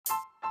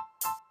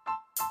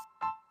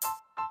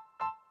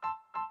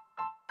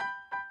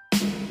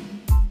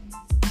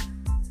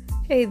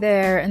Hey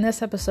there, in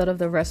this episode of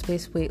the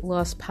Rest-Based Weight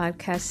Loss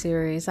podcast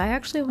series, I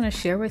actually want to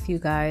share with you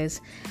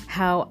guys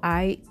how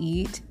I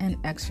eat and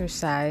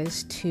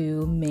exercise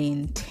to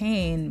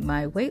maintain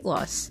my weight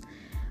loss.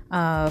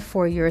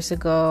 4 years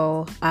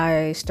ago,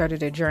 I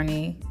started a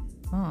journey.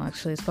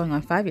 It's going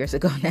on 5 years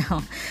ago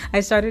now.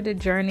 I started a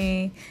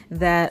journey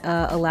that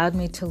allowed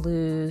me to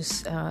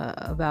lose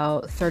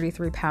about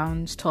 33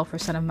 pounds,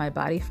 12% of my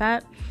body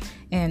fat,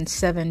 and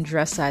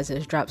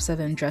dropped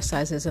 7 dress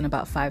sizes in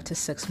about 5 to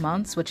 6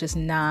 months, which is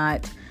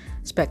not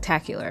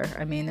spectacular.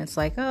 I mean, it's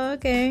like, oh,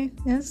 okay,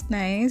 that's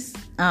nice.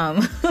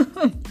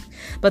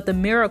 But the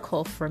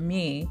miracle for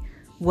me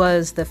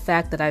was the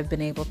fact that I've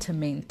been able to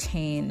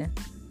maintain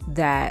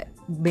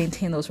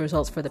those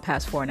results for the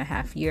past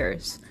 4.5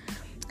 years.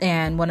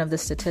 And one of the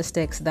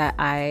statistics that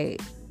I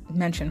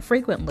mention it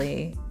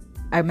frequently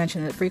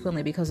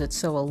because it's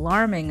so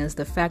alarming, is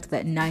the fact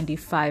that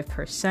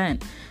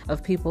 95%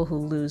 of people who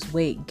lose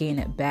weight gain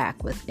it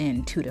back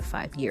within 2 to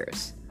 5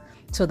 years.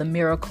 So the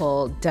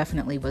miracle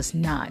definitely was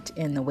not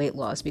in the weight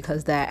loss,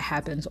 because that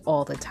happens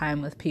all the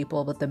time with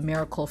people. But the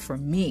miracle for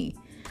me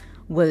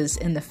was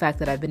in the fact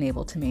that I've been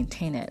able to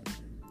maintain it,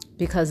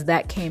 because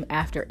that came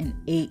after an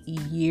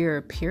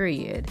 8-year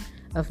period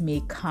of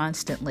me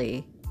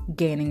constantly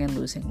gaining and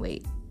losing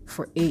weight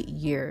for 8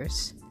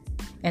 years.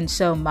 And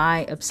so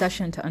my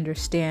obsession to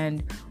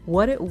understand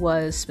what it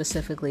was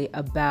specifically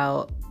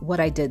about what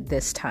I did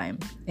this time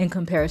in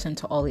comparison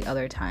to all the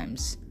other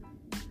times,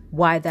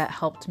 why that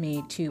helped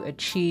me to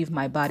achieve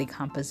my body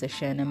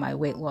composition and my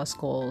weight loss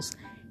goals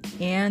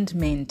and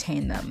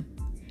maintain them,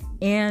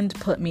 and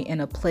put me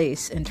in a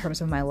place in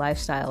terms of my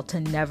lifestyle to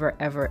never,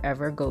 ever,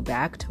 ever go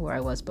back to where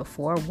I was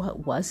before.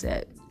 What was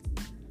it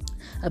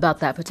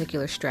about that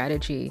particular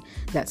strategy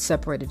that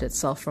separated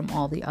itself from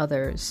all the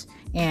others?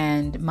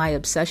 And my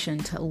obsession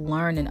to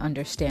learn and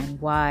understand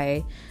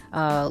why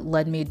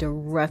led me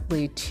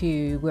directly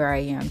to where I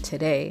am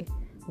today,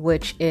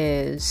 which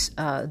is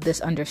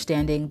this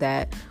understanding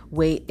that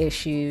weight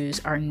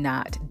issues are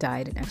not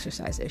diet and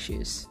exercise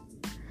issues.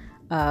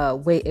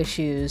 Weight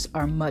issues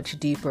are much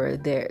deeper.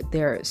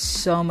 They're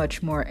so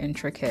much more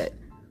intricate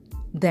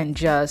than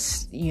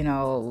just,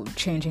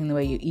 changing the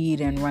way you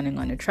eat and running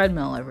on a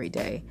treadmill every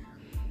day.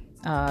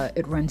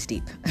 It runs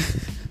deep.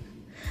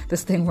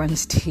 This thing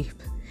runs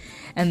deep.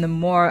 And the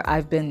more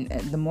I've been learning,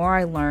 the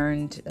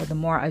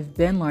more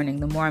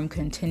I'm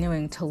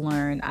continuing to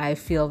learn, I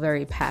feel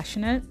very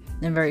passionate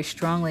and very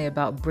strongly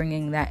about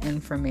bringing that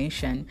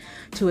information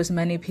to as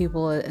many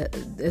people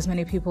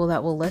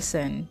that will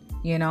listen,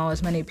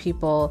 as many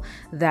people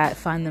that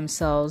find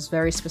themselves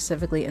very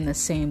specifically in the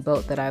same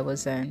boat that I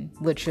was in,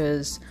 which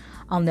is,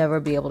 I'll never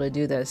be able to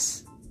do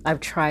this. I've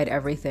tried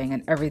everything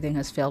and everything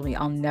has failed me.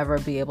 I'll never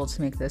be able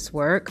to make this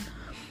work.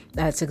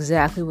 That's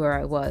exactly where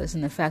I was.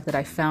 And the fact that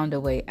I found a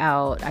way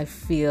out, I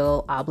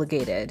feel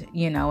obligated.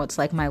 It's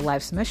like my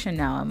life's mission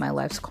now and my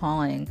life's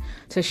calling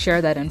to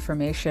share that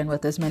information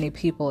with as many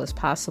people as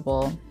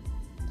possible.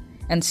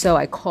 And so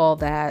I call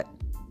that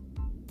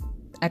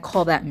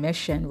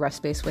mission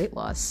rest-based weight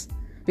loss,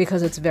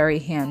 because it's very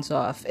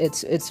hands-off.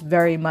 It's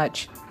very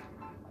much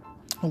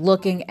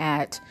looking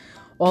at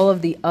all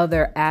of the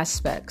other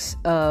aspects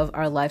of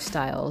our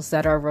lifestyles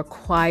that are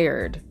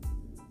required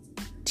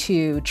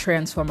to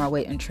transform our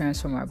weight and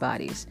transform our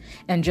bodies,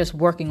 and just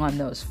working on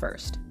those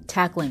first,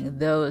 tackling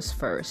those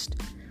first,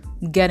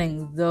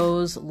 getting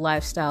those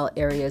lifestyle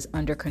areas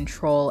under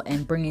control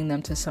and bringing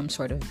them to some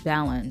sort of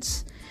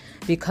balance.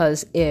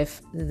 Because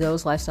if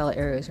those lifestyle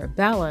areas are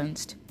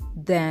balanced,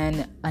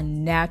 then a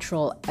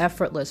natural,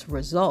 effortless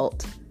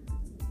result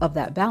of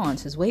that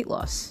balance is weight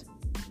loss.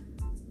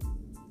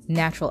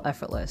 Natural,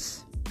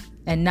 effortless.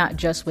 And not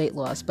just weight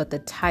loss, but the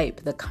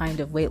kind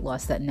of weight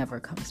loss that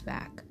never comes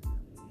back.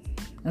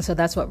 And so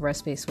that's what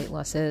rest-based weight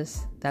loss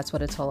is. That's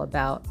what it's all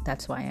about.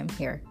 That's why I'm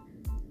here.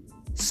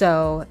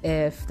 So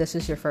if this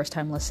is your first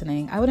time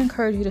listening, I would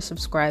encourage you to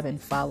subscribe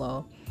and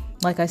follow.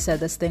 Like I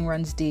said, this thing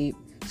runs deep.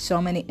 So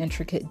many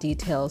intricate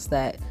details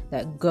that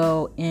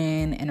go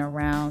in and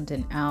around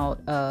and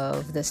out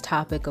of this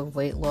topic of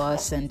weight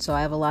loss. And so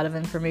I have a lot of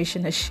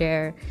information to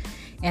share,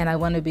 and I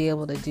want to be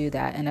able to do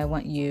that. And I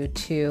want you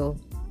to,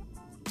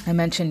 I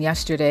mentioned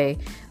yesterday,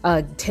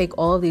 take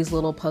all of these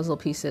little puzzle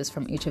pieces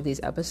from each of these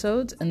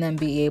episodes and then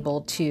be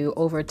able to,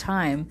 over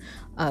time,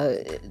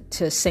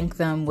 to sync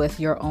them with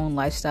your own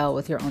lifestyle,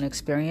 with your own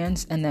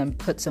experience, and then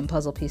put some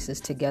puzzle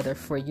pieces together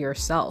for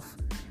yourself,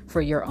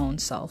 for your own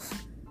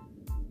self,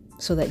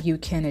 so that you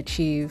can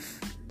achieve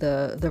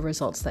the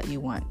results that you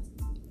want.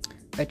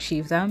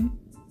 Achieve them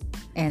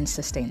and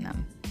sustain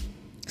them.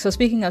 So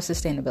speaking of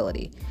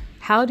sustainability,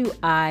 how do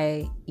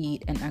I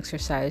eat and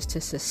exercise to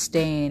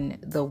sustain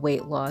the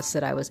weight loss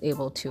that I was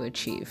able to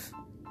achieve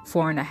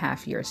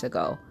 4.5 years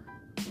ago?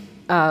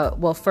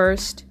 Well,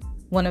 first,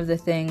 one of the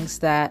things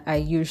that I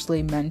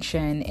usually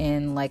mention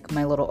in like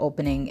my little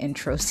opening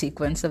intro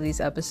sequence of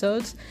these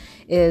episodes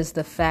is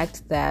the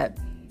fact that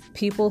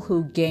people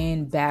who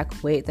gain back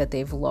weight that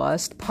they've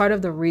lost, part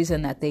of the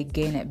reason that they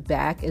gain it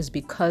back is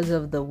because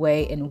of the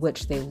way in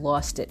which they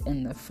lost it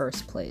in the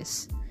first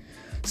place.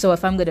 So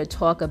if I'm going to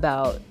talk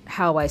about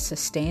how I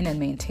sustain and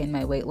maintain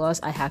my weight loss,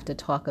 I have to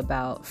talk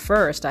about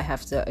first, I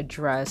have to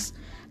address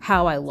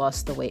how I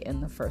lost the weight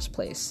in the first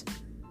place.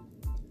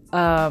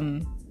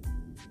 One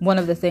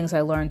of the things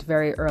I learned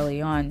very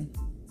early on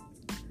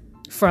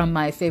from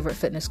my favorite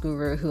fitness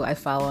guru who I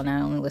follow, and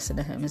I only listen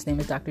to him. His name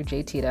is Dr.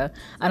 Jay Teta.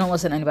 I don't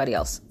listen to anybody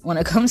else. When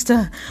it comes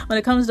to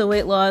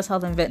weight loss,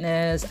 health and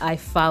fitness, I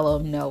follow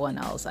no one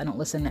else. I don't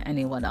listen to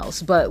anyone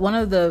else. But one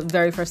of the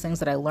very first things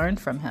that I learned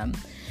from him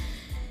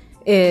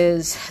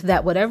is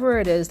that whatever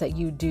it is that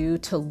you do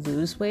to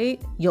lose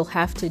weight, you'll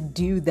have to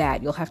do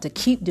that. You'll have to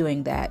keep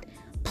doing that,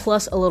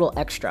 plus a little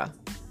extra.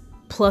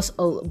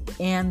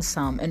 And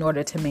some in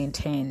order to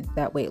maintain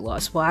that weight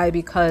loss. Why?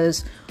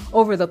 Because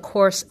over the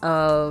course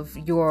of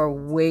your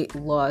weight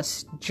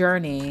loss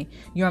journey,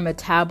 your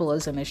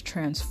metabolism is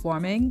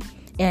transforming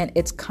and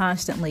it's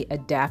constantly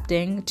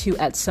adapting to,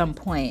 at some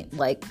point,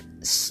 like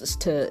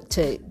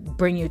to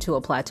bring you to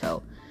a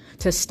plateau,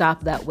 to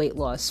stop that weight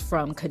loss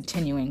from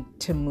continuing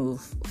to move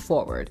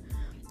forward.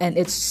 And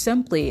it's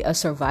simply a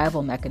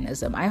survival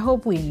mechanism. I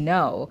hope we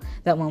know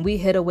that when we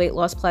hit a weight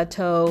loss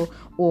plateau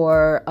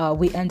or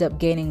we end up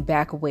gaining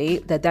back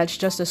weight, that's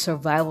just a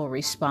survival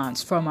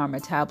response from our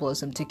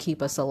metabolism to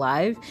keep us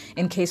alive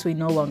in case we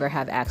no longer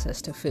have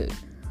access to food.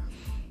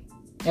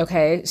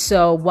 Okay,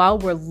 so while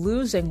we're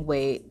losing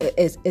weight,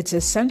 it's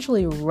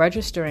essentially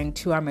registering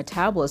to our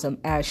metabolism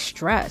as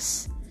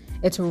stress.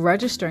 It's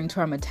registering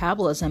to our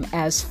metabolism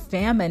as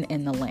famine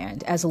in the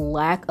land, as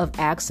lack of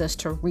access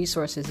to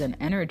resources and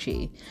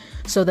energy.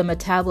 So the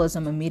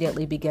metabolism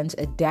immediately begins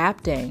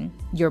adapting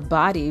your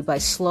body by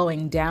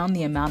slowing down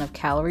the amount of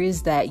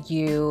calories that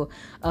you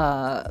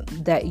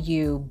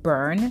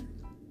burn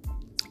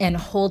and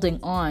holding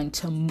on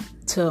to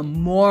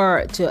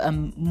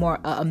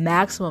a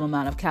maximum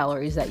amount of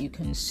calories that you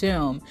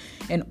consume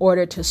in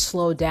order to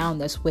slow down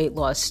this weight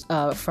loss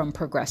from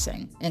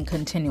progressing and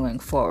continuing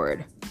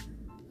forward.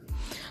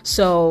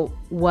 So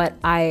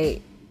that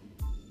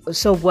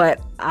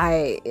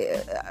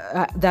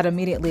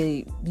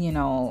immediately,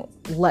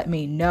 let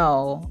me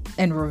know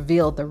and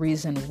revealed the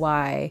reason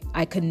why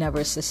I could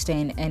never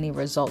sustain any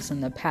results in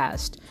the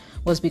past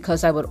was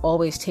because I would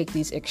always take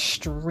these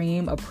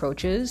extreme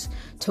approaches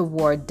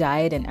toward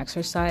diet and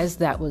exercise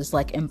that was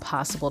like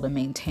impossible to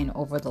maintain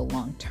over the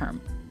long term.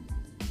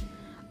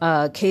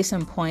 Case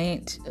in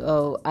point,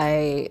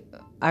 I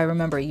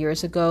remember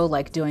years ago,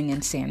 like doing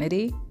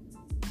Insanity.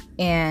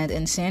 And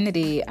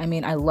Insanity,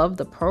 I loved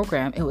the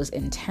program. It was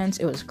intense.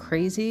 It was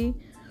crazy.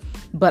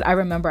 But I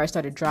remember I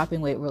started dropping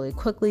weight really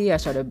quickly. I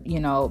started,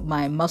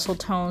 my muscle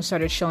tone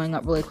started showing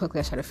up really quickly.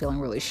 I started feeling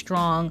really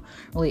strong,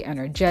 really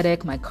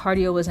energetic. My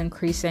cardio was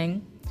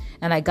increasing.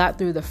 And I got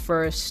through the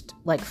first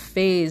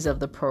phase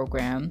of the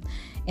program.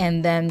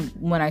 And then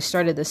when I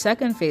started the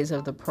second phase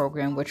of the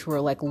program, which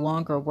were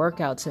longer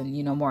workouts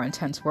and, more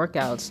intense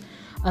workouts,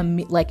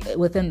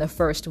 within the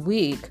first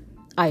week,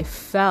 I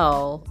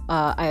fell,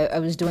 I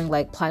was doing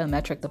the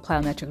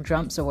plyometric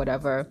jumps or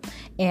whatever,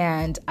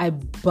 and I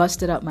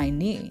busted up my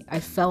knee. I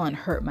fell and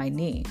hurt my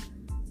knee.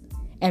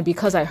 And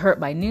because I hurt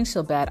my knee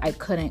so bad, I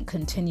couldn't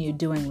continue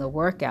doing the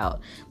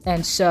workout.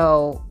 And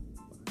so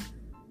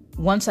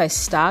once I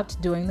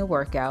stopped doing the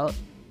workout,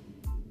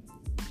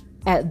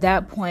 at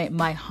that point,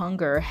 my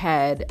hunger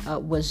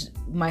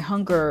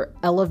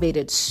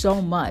elevated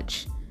so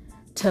much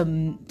to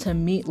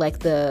meet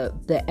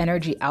the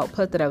energy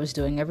output that I was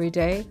doing every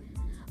day.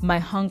 My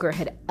hunger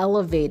had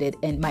elevated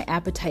and my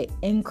appetite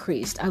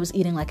increased. I was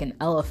eating like an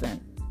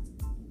elephant.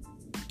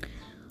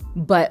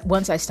 But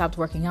once I stopped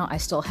working out, I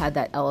still had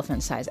that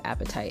elephant-sized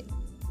appetite.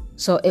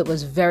 So it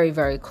was very,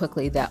 very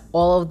quickly that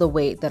all of the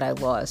weight that I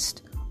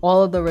lost,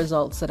 all of the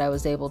results that I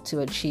was able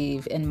to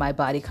achieve in my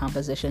body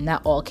composition,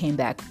 that all came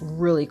back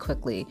really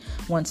quickly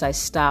once I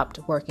stopped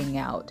working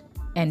out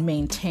and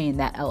maintained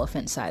that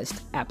elephant-sized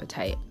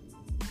appetite.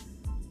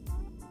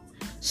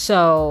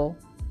 So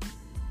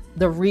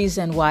the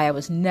reason why I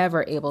was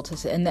never able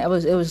to, and it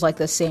was like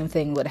the same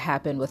thing would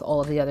happen with all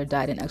of the other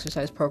diet and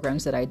exercise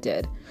programs that I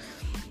did.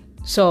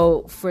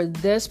 So for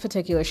this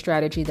particular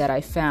strategy that I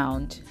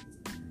found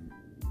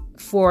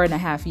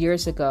 4.5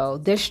 years ago,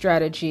 this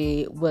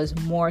strategy was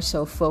more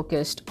so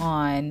focused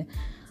on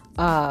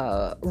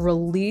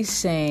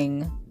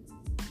releasing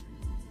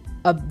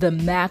the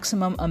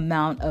maximum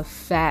amount of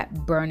fat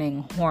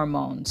burning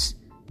hormones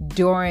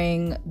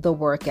during the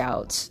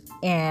workouts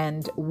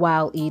and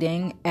while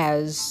eating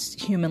as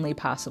humanly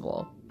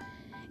possible.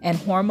 And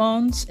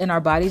hormones in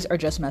our bodies are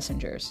just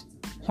messengers.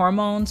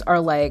 Hormones are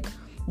like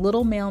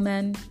little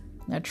mailmen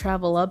that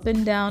travel up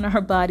and down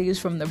our bodies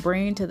from the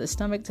brain to the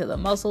stomach to the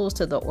muscles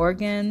to the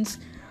organs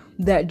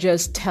that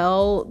just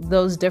tell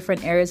those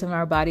different areas of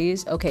our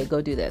bodies, okay,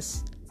 go do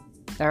this.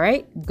 All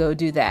right, go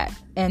do that.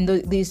 And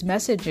these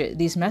messengers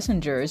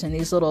and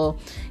these little,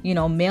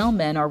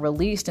 mailmen are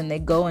released and they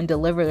go and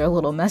deliver their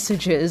little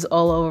messages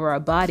all over our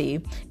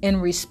body in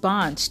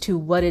response to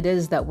what it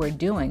is that we're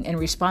doing, in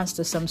response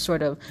to some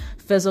sort of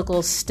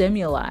physical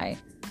stimuli.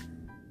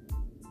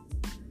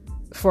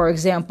 For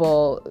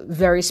example,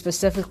 very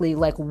specifically,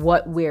 like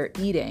what we're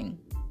eating.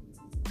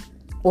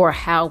 or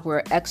how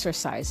we're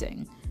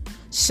exercising.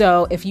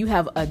 So if you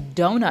have a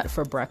donut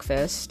for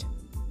breakfast,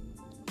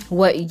 the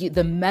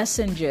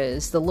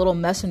little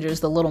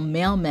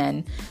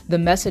mailmen, the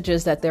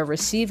messages that they're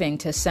receiving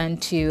to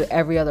send to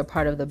every other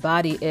part of the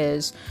body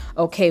is,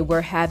 okay,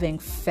 we're having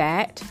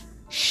fat,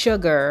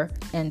 sugar,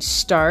 and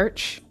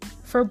starch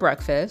for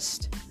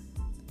breakfast.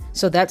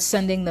 So that's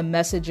sending the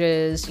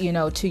messages,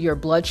 to your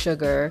blood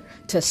sugar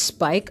to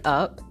spike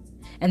up.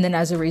 And then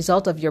as a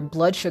result of your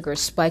blood sugar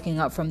spiking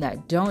up from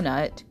that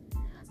donut,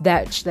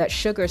 that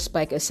sugar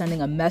spike is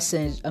sending a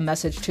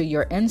message to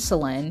your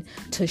insulin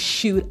to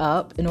shoot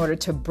up in order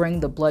to bring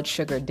the blood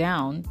sugar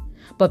down.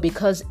 But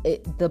because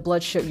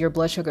your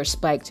blood sugar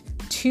spiked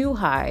too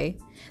high,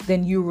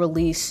 then you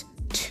release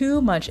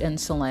too much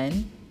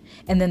insulin,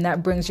 and then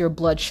that brings your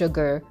blood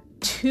sugar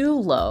too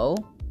low.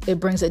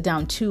 It brings it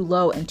down too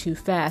low and too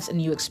fast,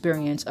 and you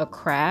experience a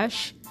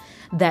crash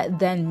that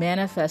then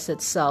manifests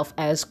itself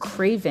as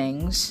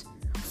cravings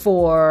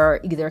for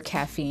either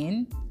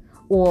caffeine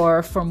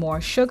or for more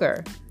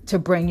sugar to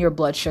bring your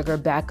blood sugar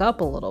back up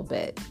a little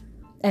bit.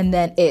 And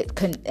then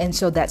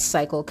so that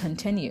cycle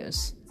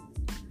continues.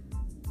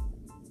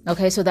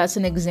 Okay, so that's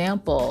an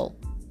example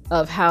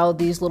of how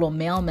these little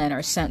mailmen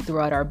are sent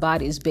throughout our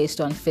bodies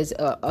based on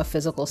a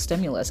physical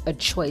stimulus, a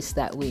choice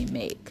that we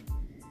make.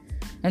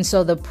 And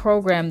so the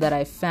program that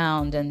I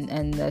found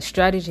and the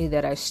strategy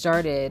that I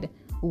started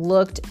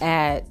looked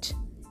at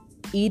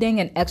eating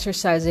and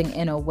exercising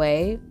in a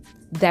way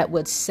that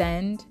would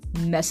send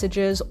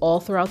messages all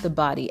throughout the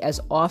body as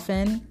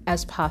often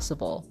as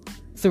possible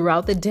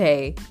throughout the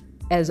day,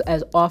 as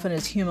often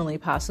as humanly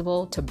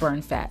possible, to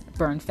burn fat,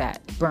 burn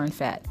fat, burn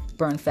fat,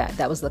 burn fat.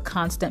 That was the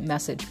constant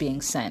message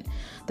being sent.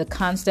 The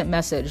constant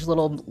message,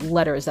 little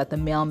letters that the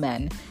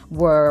mailmen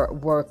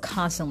were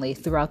constantly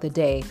throughout the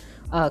day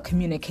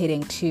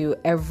communicating to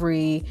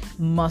every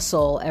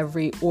muscle,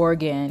 every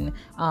organ,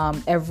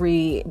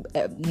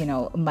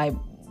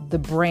 the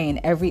brain,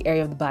 every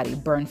area of the body: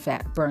 burn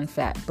fat, burn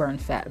fat, burn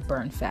fat,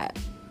 burn fat.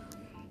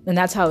 And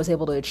that's how I was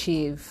able to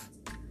achieve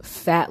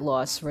fat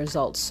loss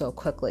results so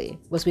quickly,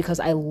 was because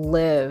I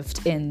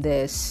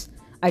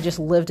just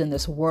lived in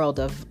this world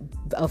of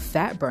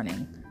fat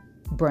burning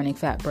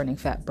fat, burning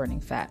fat,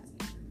 burning fat.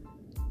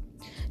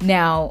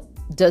 Now,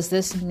 does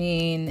this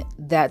mean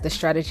that the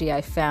strategy I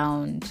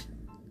found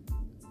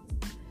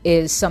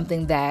is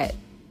something that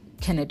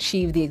can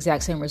achieve the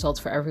exact same results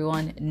for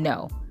everyone?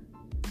 No.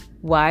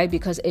 Why?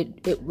 Because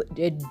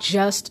it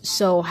just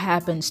so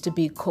happens to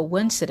be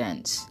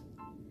coincidence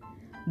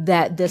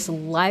that this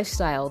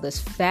lifestyle,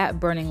 this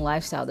fat-burning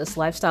lifestyle, this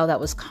lifestyle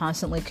that was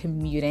constantly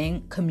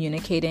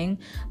communicating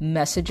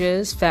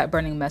messages,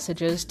 fat-burning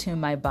messages to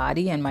my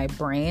body and my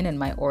brain and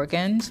my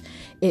organs,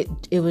 it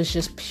was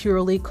just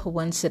purely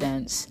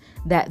coincidence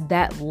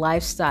that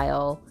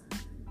lifestyle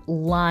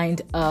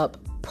lined up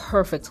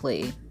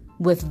perfectly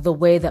with the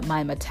way that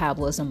my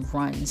metabolism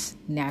runs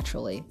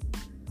naturally,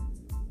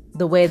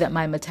 the way that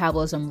my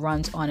metabolism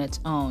runs on its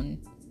own.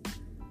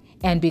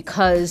 And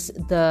because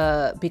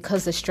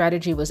the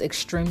strategy was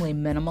extremely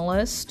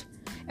minimalist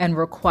and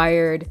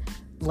required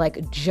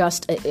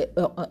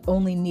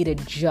only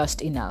needed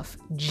just enough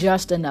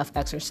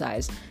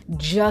exercise,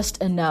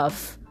 just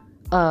enough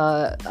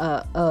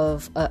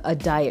of a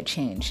diet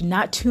change,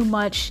 not too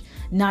much,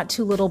 not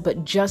too little,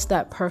 but just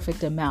that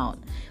perfect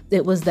amount.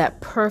 It was that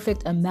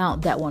perfect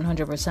amount that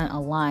 100%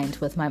 aligned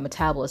with my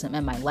metabolism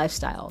and my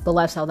lifestyle, the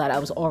lifestyle that I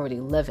was already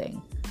living,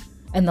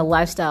 and the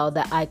lifestyle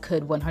that I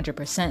could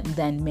 100%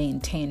 then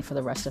maintain for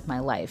the rest of my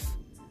life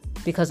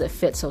because it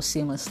fits so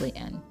seamlessly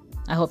in.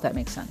 I hope that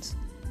makes sense.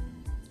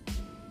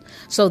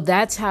 So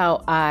that's how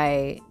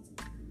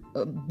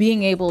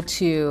being able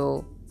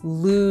to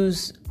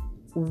lose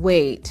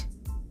weight,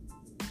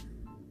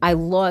 I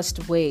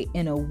lost weight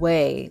in a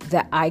way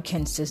that I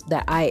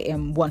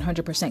am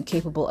 100%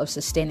 capable of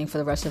sustaining for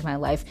the rest of my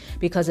life,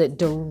 because it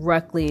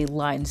directly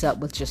lines up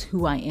with just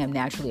who I am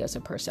naturally as a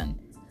person.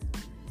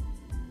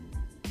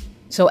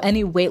 So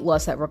any weight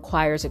loss that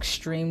requires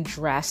extreme,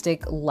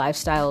 drastic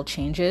lifestyle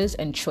changes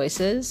and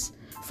choices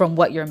from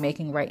what you're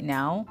making right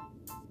now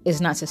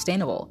is not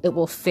sustainable. It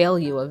will fail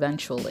you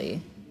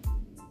eventually.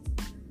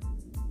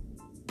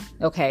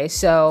 Okay,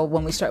 so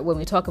when we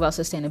talk about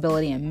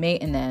sustainability and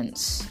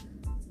maintenance,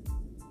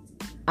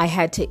 I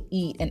had to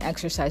eat and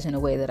exercise in a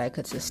way that I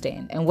could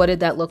sustain. And what did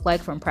that look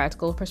like from a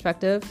practical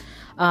perspective?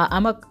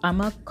 I'm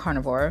a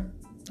carnivore.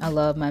 I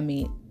love my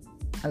meat.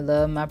 I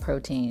love my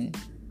protein.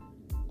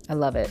 I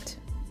love it.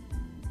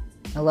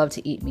 I love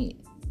to eat meat.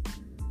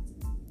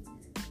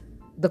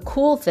 The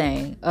cool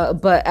thing,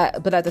 but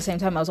at the same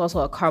time, I was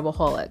also a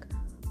carboholic.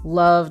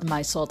 Loved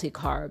my salty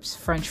carbs,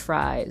 French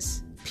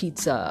fries,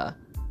 pizza,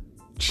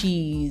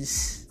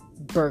 cheese,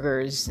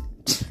 burgers.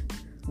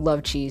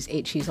 Love cheese,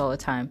 ate cheese all the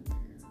time.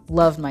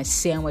 Loved my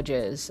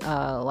sandwiches,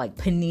 like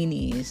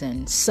paninis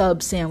and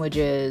sub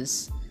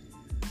sandwiches.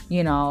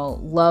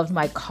 Loved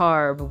my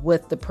carb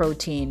with the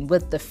protein,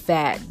 with the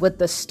fat, with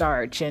the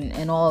starch,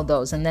 and all of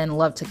those. And then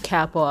loved to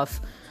cap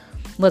off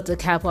Let to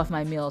cap off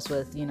my meals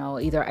with,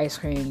 either ice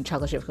cream,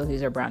 chocolate chip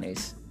cookies, or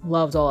brownies.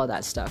 Loved all of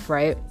that stuff,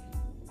 right?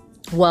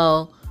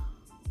 Well,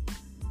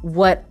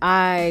 what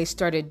I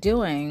started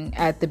doing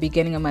at the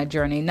beginning of my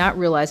journey, not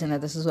realizing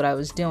that this is what I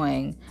was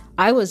doing,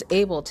 I was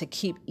able to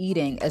keep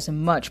eating as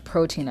much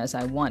protein as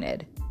I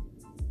wanted.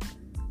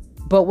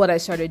 But what I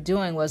started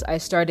doing was I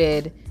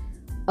started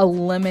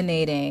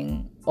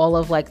eliminating all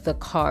of like the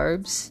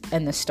carbs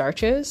and the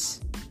starches.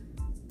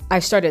 I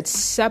started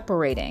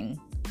separating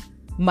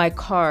my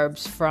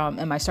carbs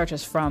and my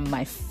starches from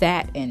my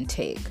fat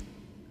intake.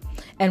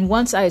 And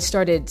once I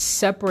started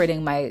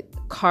separating my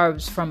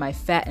carbs from my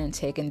fat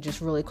intake, and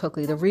just really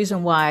quickly, the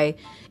reason why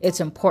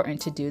it's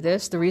important to do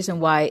this, the reason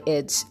why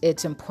it's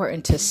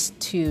important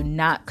to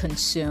not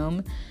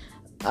consume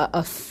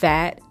a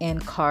fat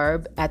and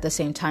carb at the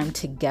same time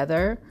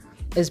together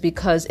is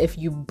because if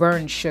you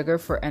burn sugar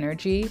for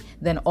energy,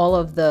 then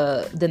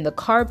the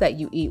carb that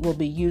you eat will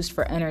be used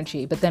for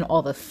energy, but then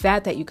all the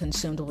fat that you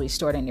consumed will be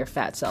stored in your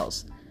fat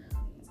cells.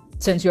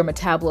 Since your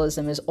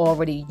metabolism is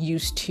already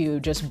used to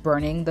just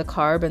burning the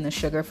carb and the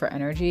sugar for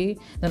energy,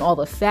 then all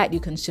the fat you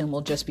consume will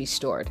just be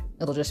stored.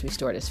 It'll just be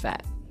stored as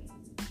fat.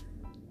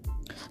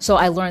 So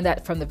I learned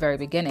that from the very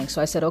beginning.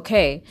 So I said,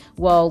 okay,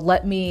 well,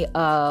 let me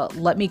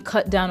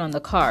cut down on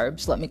the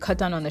carbs, let me cut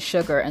down on the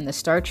sugar and the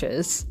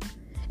starches,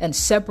 and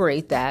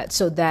separate that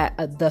so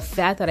that the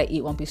fat that I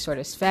eat won't be stored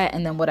as fat.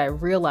 And then what I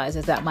realized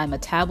is that my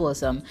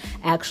metabolism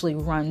actually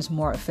runs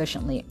more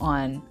efficiently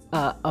on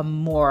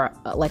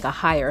a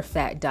higher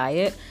fat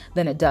diet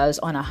than it does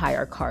on a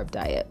higher carb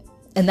diet.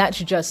 And that's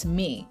just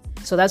me.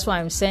 So that's why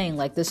I'm saying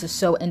like this is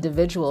so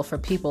individual for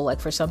people. Like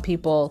for some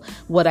people,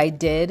 what I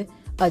did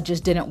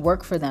just didn't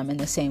work for them in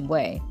the same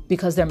way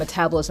because their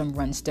metabolism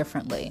runs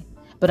differently.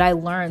 But I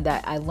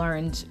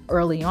learned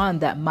early on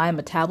that my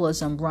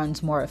metabolism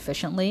runs more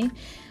efficiently,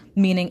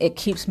 meaning it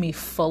keeps me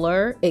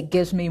fuller, it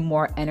gives me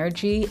more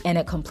energy, and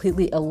it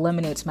completely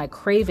eliminates my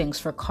cravings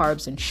for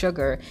carbs and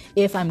sugar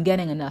if I'm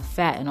getting enough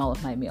fat in all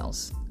of my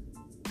meals.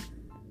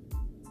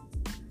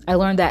 I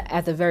learned that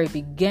at the very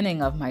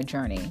beginning of my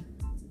journey.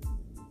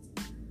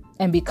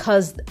 And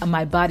because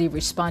my body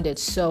responded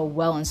so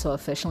well and so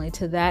efficiently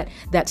to that,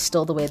 that's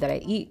still the way that I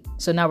eat.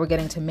 So now we're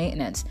getting to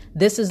maintenance.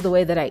 This is the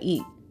way that I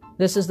eat.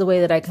 This is the way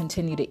that I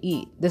continue to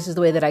eat. This is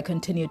the way that I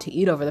continue to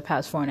eat over the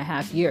past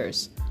 4.5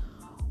 years.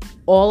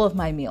 All of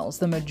my meals,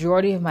 the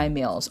majority of my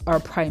meals are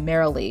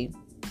primarily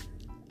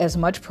as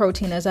much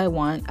protein as I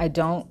want. I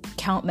don't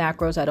count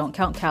macros. I don't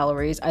count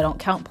calories. I don't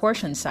count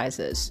portion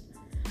sizes.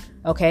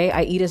 Okay,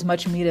 I eat as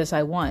much meat as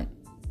I want.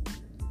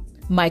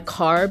 My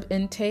carb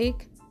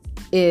intake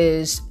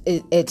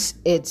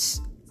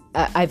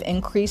I've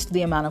increased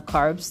the amount of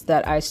carbs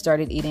that I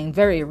started eating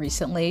very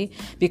recently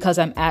because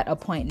I'm at a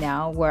point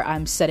now where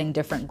I'm setting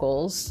different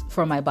goals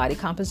for my body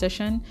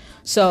composition.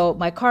 So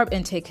my carb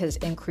intake has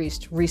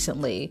increased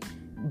recently,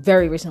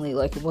 very recently,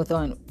 like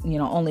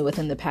only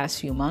within the past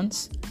few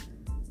months.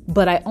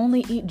 But I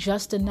only eat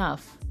just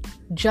enough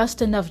just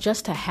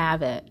to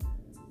have it.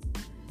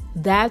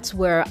 That's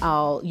where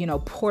I'll,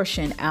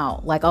 portion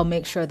out. Like I'll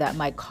make sure that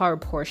my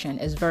carb portion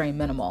is very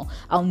minimal.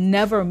 I'll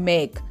never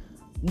make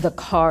the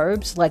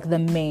carbs like the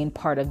main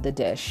part of the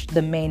dish,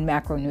 the main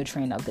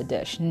macronutrient of the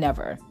dish.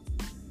 Never.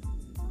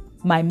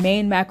 My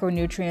main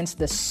macronutrients,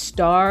 the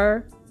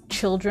star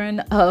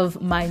children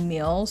of my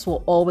meals,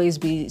 will always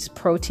be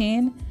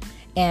protein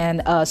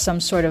and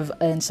some sort of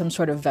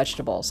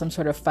vegetable, some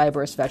sort of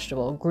fibrous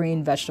vegetable,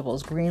 green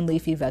vegetables, green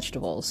leafy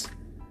vegetables,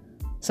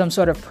 some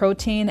sort of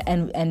protein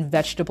and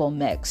vegetable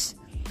mix.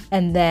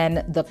 And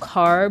then the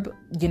carb,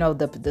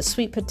 the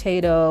sweet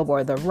potato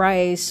or the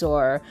rice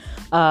or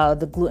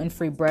the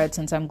gluten-free bread,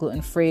 since I'm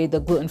gluten-free, the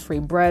gluten-free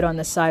bread on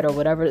the side or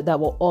whatever, that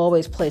will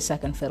always play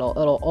second fiddle.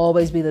 It'll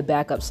always be the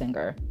backup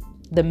singer.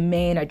 The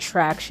main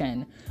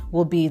attraction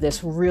will be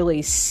this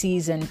really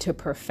seasoned to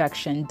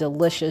perfection,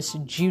 delicious,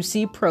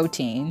 juicy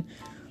protein,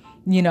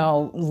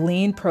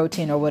 lean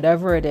protein or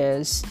whatever it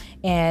is,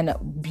 and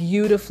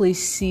beautifully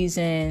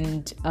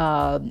seasoned,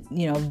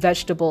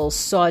 vegetables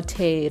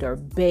sauteed or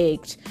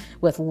baked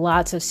with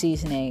lots of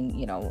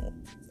seasoning,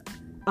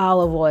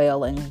 olive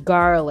oil and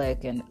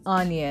garlic and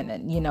onion.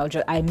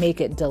 And, I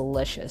make it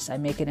delicious. I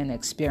make it an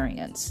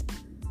experience.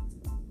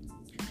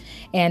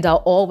 And I'll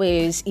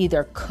always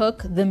either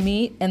cook the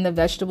meat and the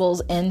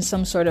vegetables in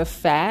some sort of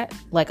fat,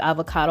 like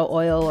avocado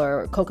oil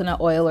or coconut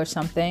oil or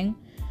something,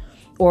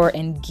 or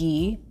in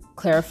ghee,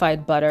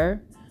 clarified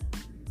butter,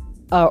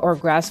 or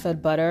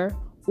grass-fed butter.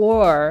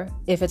 Or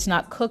if it's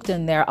not cooked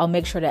in there, I'll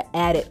make sure to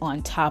add it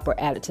on top or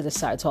add it to the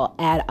side. So I'll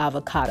add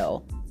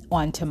avocado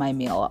onto my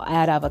meal. I'll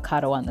add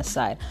avocado on the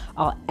side.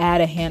 I'll add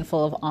a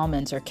handful of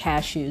almonds or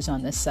cashews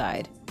on the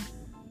side.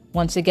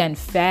 Once again,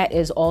 fat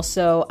is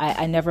also,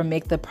 I never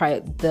make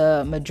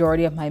the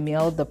majority of my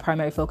meal. The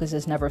primary focus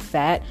is never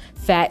fat.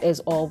 Fat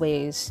is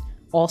always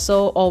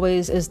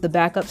is the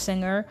backup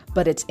singer,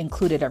 but it's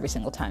included every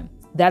single time.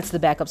 That's the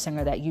backup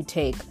singer that you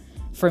take,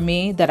 for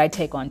me, that I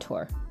take on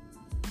tour.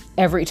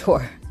 Every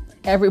tour,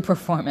 every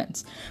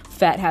performance,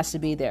 fat has to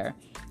be there.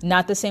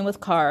 Not the same with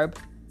carb.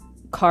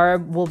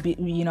 Carb will be,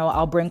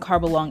 I'll bring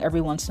carb along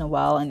every once in a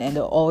while, and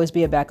it'll always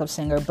be a backup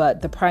singer,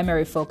 but the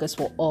primary focus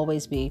will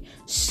always be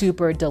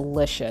super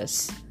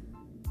delicious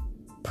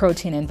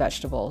protein and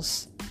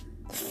vegetables.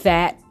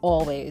 Fat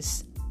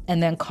always,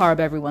 and then carb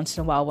every once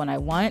in a while when I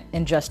want,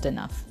 and just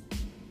enough.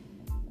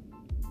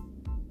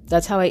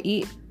 That's how I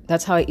eat.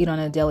 That's how I eat on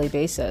a daily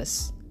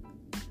basis.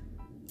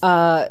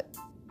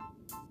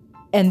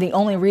 And the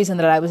only reason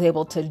that I was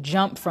able to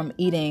jump from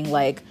eating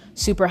like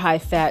super high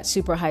fat,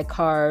 super high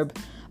carb,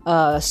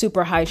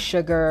 super high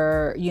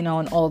sugar,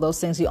 and all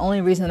those things, the only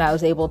reason that I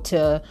was able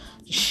to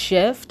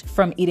shift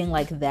from eating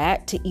like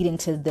that to eating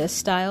to this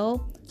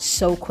style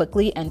so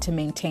quickly and to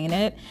maintain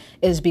it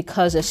is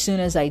because as soon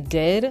as I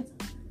did,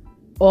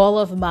 all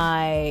of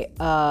my,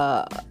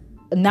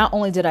 not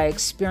only did I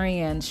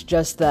experience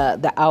just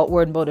the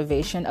outward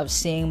motivation of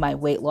seeing my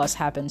weight loss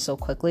happen so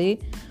quickly,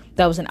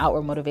 that was an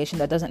outward motivation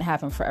that doesn't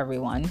happen for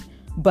everyone.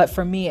 But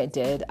for me, it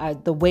did.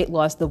 The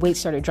weight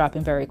started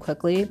dropping very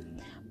quickly,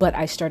 but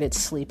I started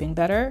sleeping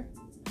better.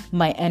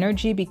 My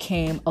energy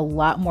became a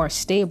lot more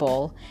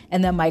stable.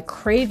 And then my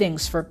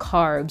cravings for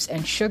carbs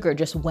and sugar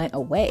just went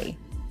away.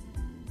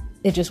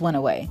 It just went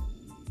away.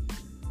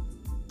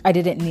 I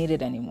didn't need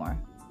it anymore.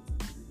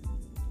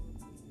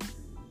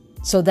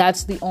 So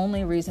that's the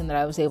only reason that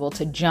I was able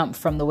to jump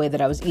from the way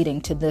that I was eating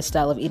to this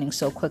style of eating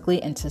so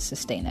quickly and to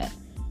sustain it.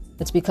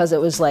 It's because it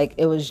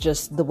was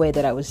just the way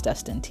that I was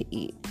destined to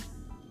eat.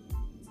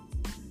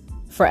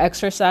 For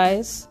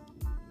exercise,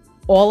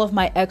 all of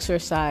my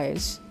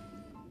exercise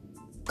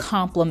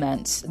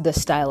complements this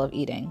style of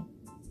eating.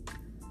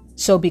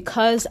 So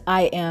because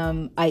I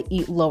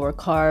eat lower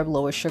carb,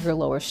 lower sugar,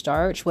 lower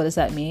starch, what does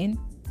that mean?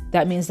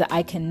 That means that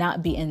I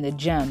cannot be in the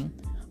gym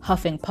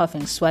huffing,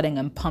 puffing, sweating,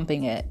 and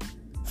pumping it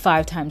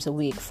 5 times a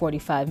week,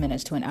 45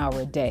 minutes to an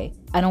hour a day.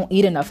 I don't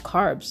eat enough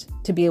carbs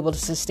to be able to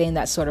sustain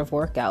that sort of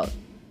workout.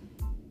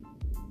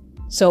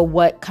 So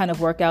what kind of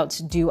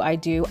workouts do? I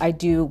do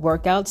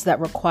workouts that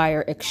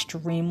require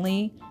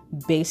extremely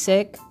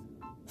basic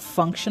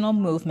functional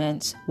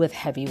movements with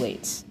heavy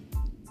weights.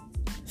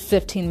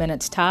 15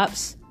 minutes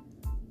tops,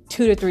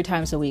 2 to 3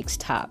 times a week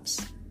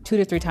tops. 2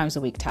 to 3 times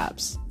a week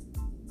tops.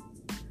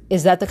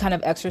 Is that the kind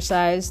of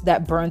exercise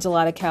that burns a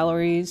lot of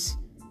calories,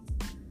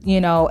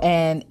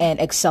 and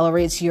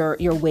accelerates your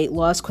weight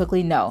loss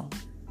quickly? No,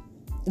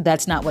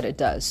 that's not what it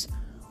does.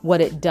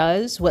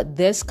 What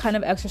this kind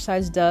of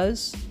exercise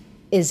does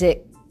is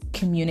it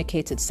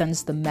communicates, it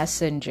sends the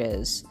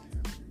messages.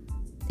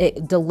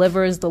 It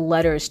delivers the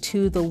letters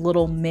to the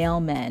little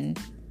mailmen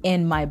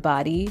in my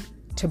body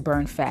to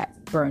burn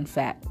fat, burn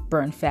fat,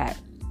 burn fat.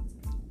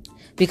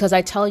 Because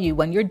I tell you,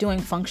 when you're doing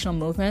functional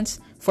movements,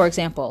 for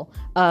example,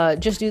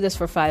 just do this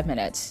for 5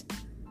 minutes.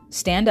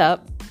 Stand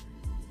up,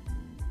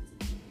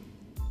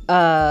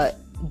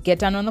 get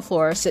down on the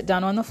floor, sit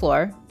down on the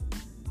floor.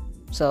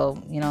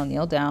 So,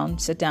 kneel down,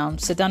 sit down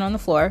on the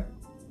floor.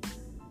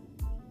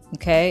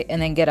 Okay, and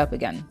then get up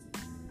again.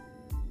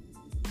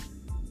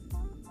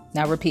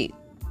 Now repeat.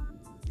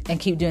 And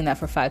keep doing that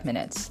for 5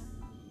 minutes.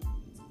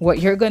 What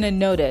you're going to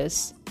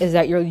notice is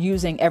that you're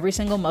using every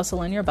single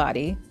muscle in your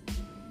body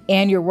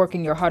and you're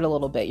working your heart a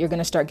little bit. You're going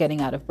to start getting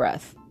out of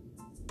breath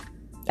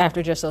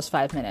after just those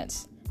 5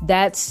 minutes.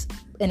 That's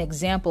an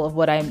example of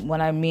what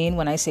I mean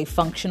when I say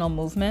functional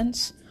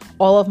movements.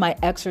 All of my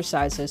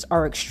exercises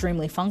are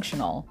extremely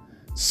functional.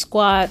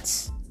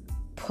 Squats,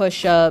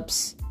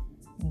 push-ups,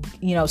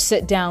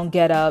 sit down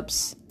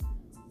get-ups,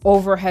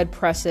 overhead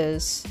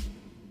presses.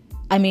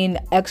 I mean,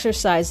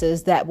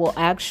 exercises that will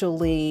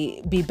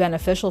actually be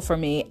beneficial for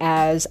me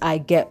as I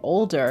get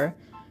older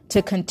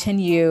to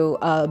continue,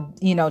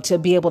 to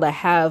be able to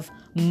have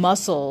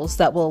muscles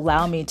that will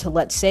allow me to,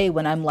 let's say,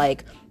 when I'm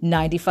like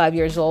 95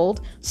 years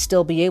old,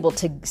 still be able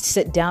to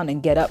sit down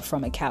and get up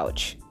from a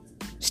couch,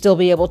 still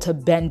be able to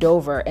bend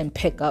over and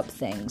pick up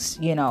things,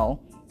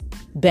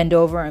 bend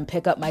over and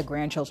pick up my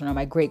grandchildren or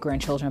my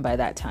great-grandchildren by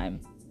that time.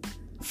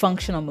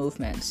 Functional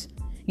movements,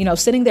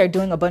 sitting there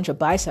doing a bunch of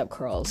bicep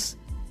curls.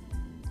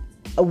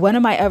 When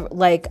am I ever,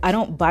 I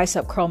don't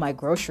bicep curl my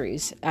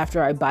groceries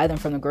after I buy them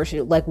from the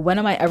grocery. When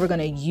am I ever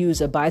going to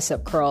use a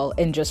bicep curl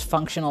in just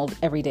functional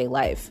everyday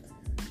life?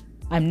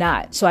 I'm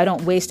not. So I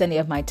don't waste any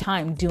of my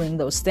time doing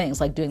those things,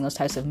 doing those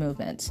types of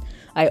movements.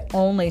 I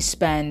only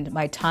spend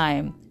my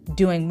time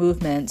doing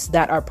movements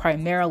that are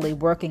primarily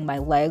working my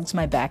legs,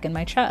 my back, and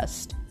my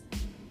chest.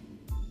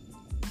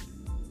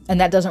 And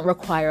that doesn't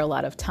require a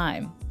lot of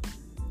time.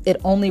 It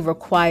only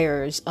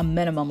requires a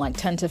minimum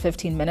 10 to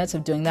 15 minutes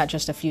of doing that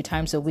just a few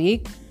times a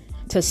week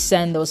to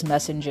send those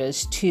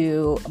messages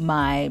to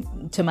my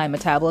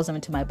metabolism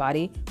and to my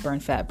body. Burn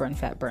fat, burn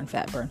fat, burn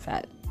fat, burn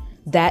fat.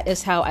 That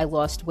is how I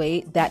lost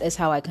weight. That is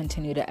how I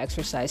continue to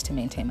exercise to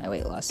maintain my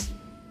weight loss.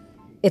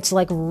 It's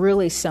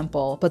really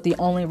simple, but the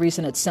only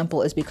reason it's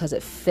simple is because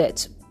it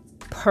fits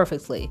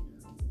perfectly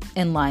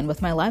in line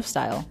with my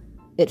lifestyle.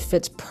 It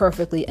fits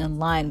perfectly in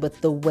line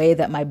with the way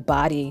that my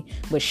body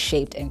was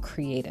shaped and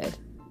created.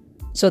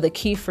 So the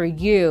key for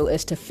you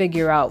is to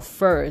figure out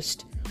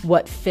first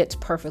what fits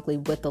perfectly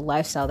with the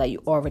lifestyle that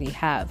you already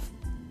have.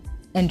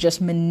 and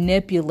just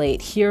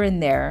manipulate here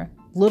and there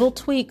little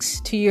tweaks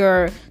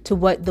to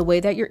the way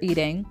that you're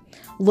eating,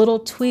 little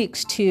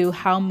tweaks to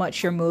how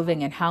much you're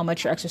moving and how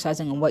much you're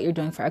exercising and what you're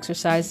doing for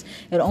exercise.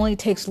 It only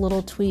takes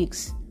little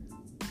tweaks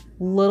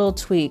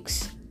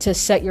to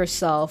set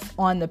yourself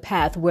on the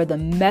path where the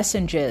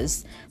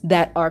messages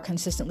that are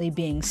consistently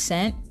being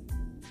sent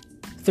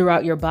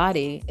throughout your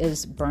body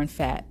is burn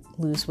fat,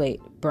 lose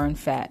weight, burn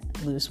fat,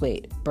 lose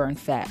weight, burn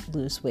fat,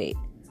 lose weight.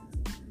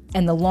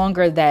 And the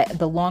longer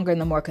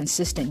and the more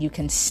consistent you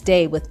can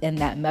stay within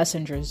that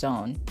messenger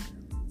zone,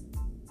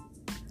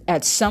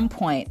 at some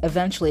point,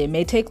 eventually, it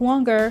may take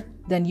longer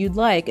than you'd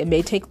like. It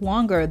may take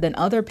longer than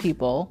other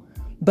people,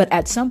 but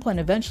at some point,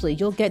 eventually,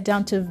 you'll get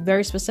down to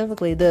very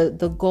specifically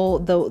the goal,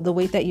 the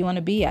weight that you want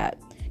to be at.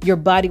 Your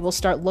body will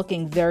start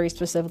looking very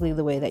specifically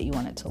the way that you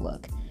want it to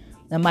look.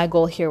 And my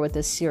goal here with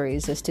this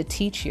series is to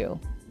teach you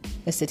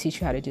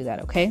how to do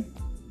that. Okay.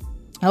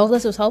 I hope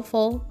this was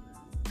helpful.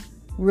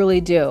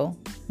 Really do.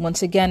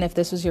 Once again, if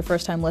this was your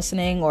first time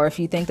listening, or if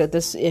you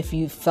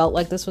felt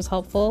like this was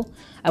helpful,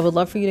 I would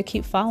love for you to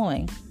keep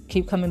following,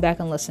 keep coming back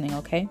and listening.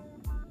 Okay.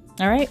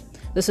 All right.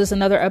 This is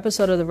another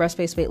episode of the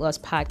Rest-Based Weight Loss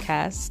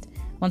Podcast.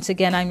 Once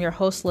again, I'm your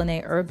host,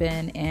 Lene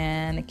Urban,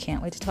 and I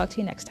can't wait to talk to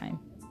you next time.